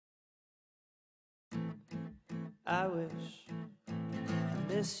I wish I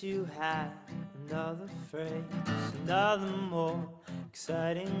miss you had another phrase, another more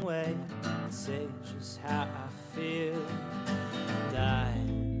exciting way to say just how I feel. And I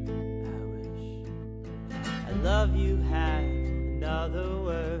wish I love you had another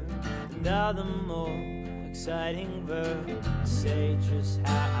word, another more exciting verb to say just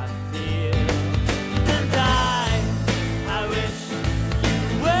how I feel. And I wish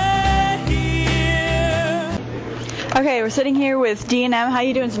Okay, we're sitting here with D&M. How are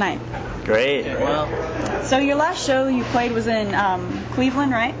you doing tonight? Great. Well, so your last show you played was in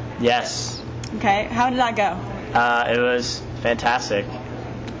Cleveland, right? Yes. Okay, how did that go? It was fantastic.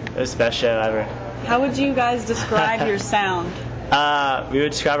 It was the best show ever. How would you guys describe your sound? We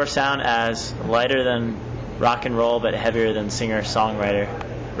would describe our sound as lighter than rock and roll, but heavier than singer-songwriter.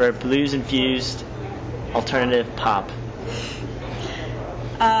 We're blues-infused alternative pop.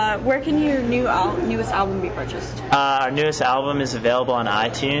 Where can your newest album be purchased? Our newest album is available on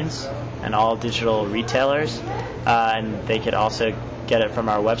iTunes and all digital retailers, and they could also get it from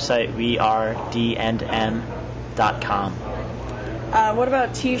our website, wearedndm.com. What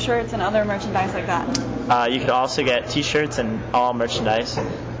about T-shirts and other merchandise like that? You could also get T-shirts and all merchandise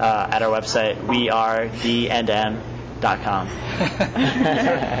at our website, wearedndm.com.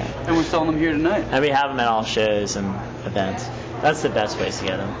 And we're selling them here tonight. And we have them at all shows and events. That's the best place to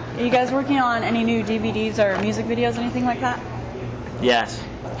get them. Are you guys working on any new DVDs or music videos, anything like that? Yes.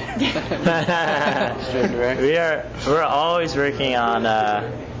 We're always working on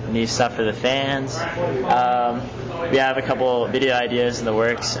new stuff for the fans. We have a couple video ideas in the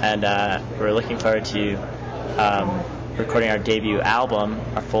works, and we're looking forward to recording our debut album,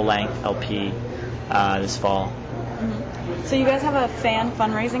 our full-length LP, this fall. So you guys have a fan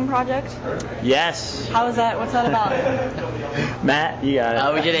fundraising project? Yes. How is that? What's that about? Matt, you got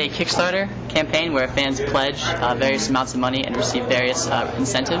it. We did a Kickstarter campaign where fans pledge various amounts of money and receive various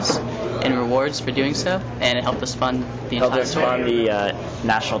incentives and rewards for doing so, and it helped us fund the entire tour. Fund the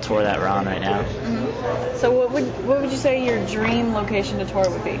national tour that we're on right now. Mm-hmm. So what would you say your dream location to tour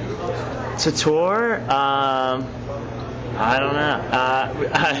would be? To tour? I don't know.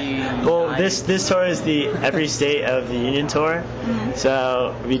 Well, this tour is the every state of the Union tour. Mm-hmm.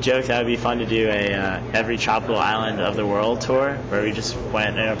 So we joked that would be fun to do a every tropical island of the world tour, where we just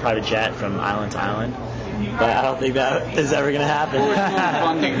went in a private jet from island to island. But I don't think that is ever going to happen. We're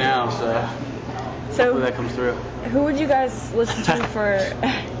funding now, so hopefully that comes through. Who would you guys listen to for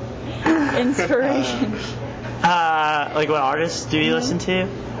inspiration? Like what artists do you listen to?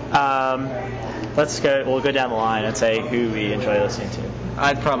 We'll go down the line and say who we enjoy listening to.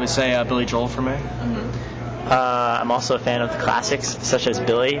 I'd probably say Billy Joel for me. Mm-hmm. I'm also a fan of the classics, such as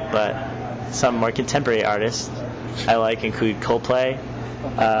Billy, but some more contemporary artists I like include Coldplay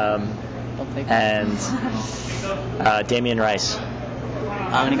and Damien Rice.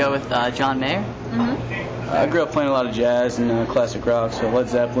 I'm going to go with John Mayer. Mm-hmm. I grew up playing a lot of jazz and classic rock, so Led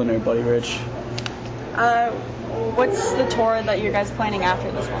Zeppelin or Buddy Rich. What's the tour that you guys planning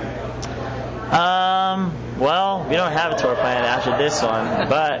after this one? Well, we don't have a tour planned after this one,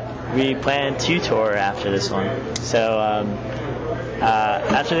 but we plan to tour after this one. So,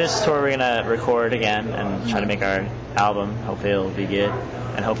 after this tour, we're gonna record again and try to make our album. Hopefully it'll be good,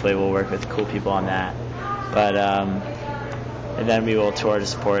 and hopefully we'll work with cool people on that. But, and then we will tour to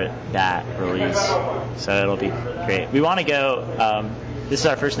support that release. So it'll be great. We want to go, this is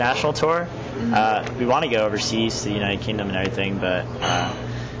our first national tour. We want to go overseas to the United Kingdom and everything, but,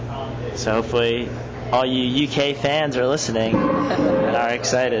 so hopefully all you UK fans are listening and are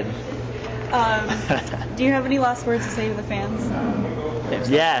excited. Do you have any last words to say to the fans?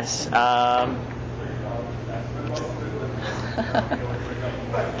 Yes. Buy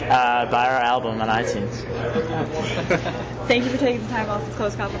our album on iTunes. Thank you for taking the time off of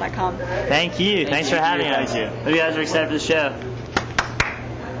closedcoffin.com. Thank you. Thanks for having us. Hope you guys are excited for the show.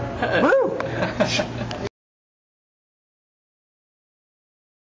 Woo!